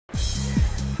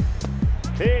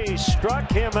He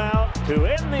struck him out to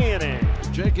end the inning.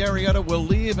 Jake Arrieta will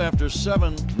leave after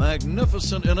 7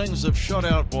 magnificent innings of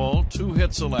shutout ball, 2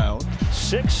 hits allowed.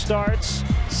 6 starts,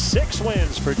 6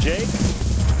 wins for Jake.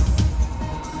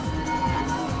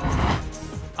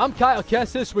 I'm Kyle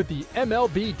Kessis with the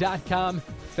MLB.com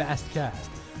FastCast.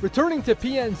 Returning to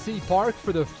PNC Park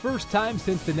for the first time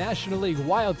since the National League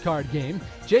wildcard game,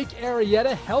 Jake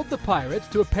Arrieta held the Pirates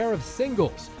to a pair of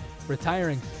singles,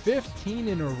 retiring 15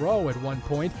 in a row at one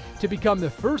point to become the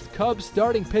first Cubs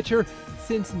starting pitcher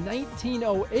since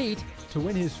 1908 to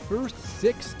win his first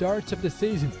 6 starts of the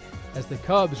season, as the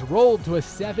Cubs rolled to a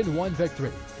 7-1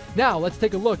 victory. Now let's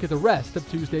take a look at the rest of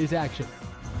Tuesday's action.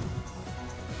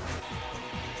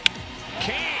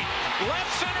 Kane,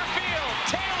 left center field,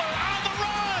 Taylor on the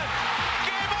run,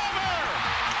 game over,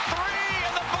 3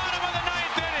 in the bottom of the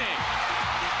 9th inning.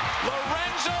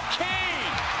 Lorenzo Kane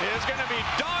is going to be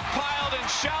dogpiled in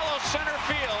shallow center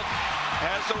field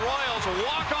as the Royals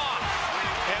walk off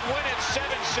and win it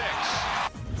 7-6.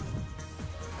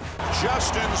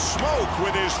 Justin Smoak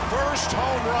with his first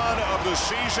home run of the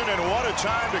season, and what a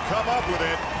time to come up with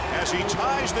it as he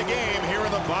ties the game here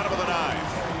in the bottom of the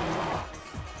 9th.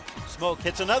 Smoak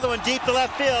hits another one deep to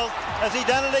left field. Has he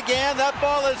done it again? That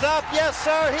ball is up. Yes,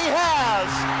 sir, he has.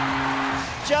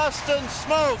 Justin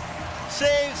Smoak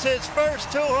saves his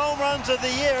first 2 home runs of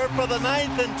the year for the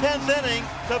 9th and 10th inning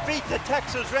to beat the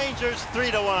Texas Rangers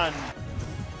 3-1.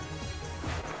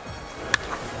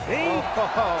 He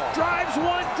drives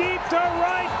one deep to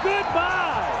right.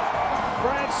 Goodbye.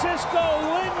 Francisco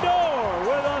Lindor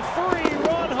with a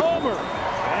 3-run homer.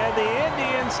 And the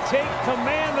Indians take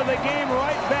command of the game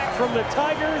right back from the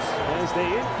Tigers as they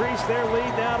increase their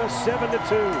lead now to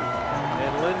 7-2.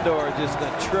 And Lindor just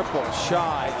a triple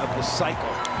shy of the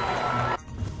cycle.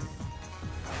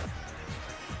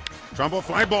 Trumbo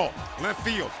fly ball, left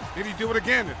field. Did he do it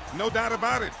again? No doubt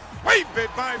about it. Wave it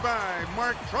bye-bye.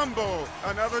 Mark Trumbo,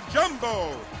 another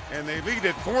jumbo. And they lead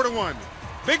it 4-1.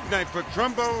 Big night for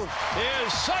Trumbo.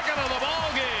 His second of the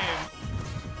ball game.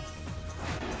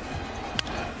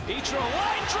 Each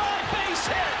line drive, base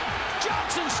hit.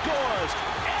 Johnson scores.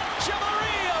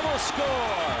 Echeverria will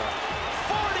score.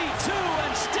 42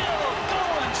 and still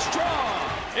going strong.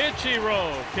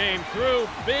 Ichiro came through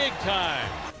big time.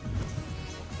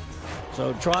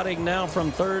 So trotting now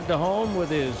from third to home with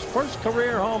his first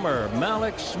career homer,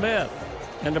 Malik Smith.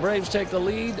 And the Braves take the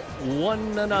lead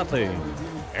 1-0.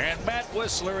 And Matt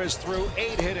Whistler is through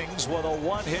 8 hittings with a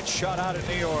 1-hit shutout in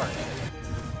New York.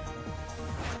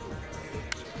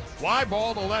 Fly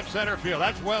ball to left center field.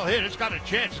 That's well hit. It's got a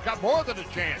chance. It's got more than a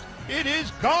chance. It is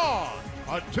gone.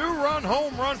 A 2-run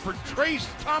home run for Trace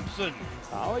Thompson.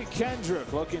 Howie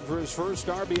Kendrick looking for his first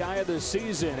RBI of the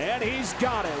season, and he's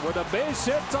got it with a base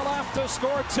hit to left to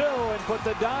score 2 and put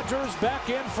the Dodgers back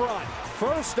in front.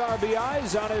 First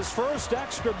RBIs on his first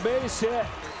extra base hit.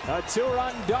 A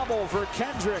 2-run double for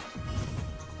Kendrick.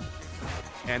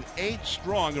 And 8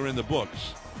 strong are in the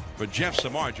books for Jeff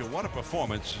Samardzija. What a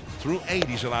performance. Through 8,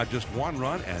 he's allowed just 1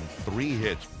 run and 3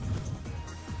 hits.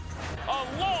 A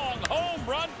long home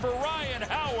run for Ryan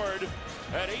Howard.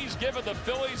 And he's given the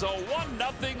Phillies a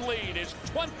 1-0 lead. His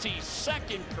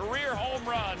 22nd career home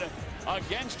run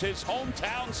against his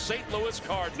hometown St. Louis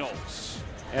Cardinals.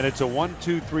 And it's a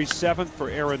 1-2-3-7 for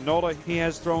Aaron Nola. He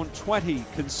has thrown 20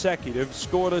 consecutive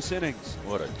scoreless innings.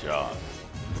 What a job.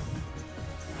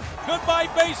 Goodbye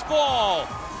baseball.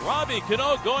 Robbie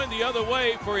Cano going the other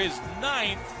way for his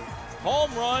 9th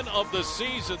home run of the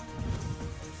season.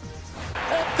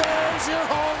 And there's your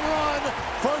home run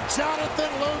for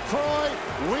Jonathan Lucroy.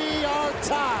 We are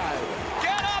tied.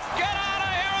 Get up, get out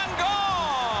of here and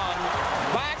gone.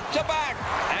 Back to back.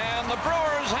 And the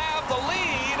Brewers have the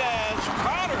lead as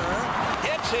Carter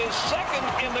hits his 2nd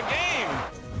in the game.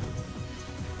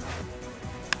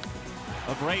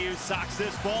 Abreu socks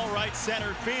this ball right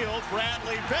center field.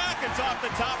 Bradley back. It's off the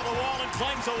top of the wall and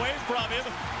clings away from him.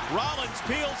 Rollins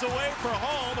peels away for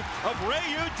home.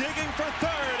 Abreu digging for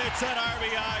 3rd. It's an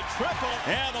RBI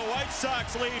triple. And the White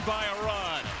Sox lead by a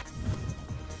run.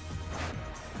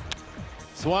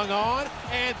 Swung on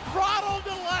and throttled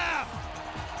to left.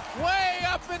 Way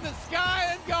up in the sky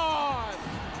and gone.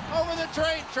 Over the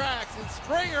train tracks, and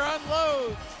Springer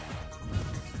unloads.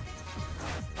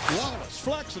 Wallace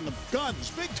flexing the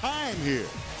guns big time here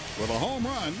with a home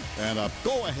run and a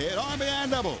go-ahead RBI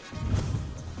double.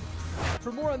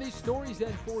 For more on these stories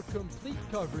and for complete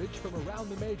coverage from around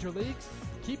the major leagues,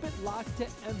 keep it locked to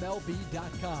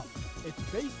MLB.com. It's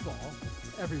baseball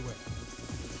everywhere.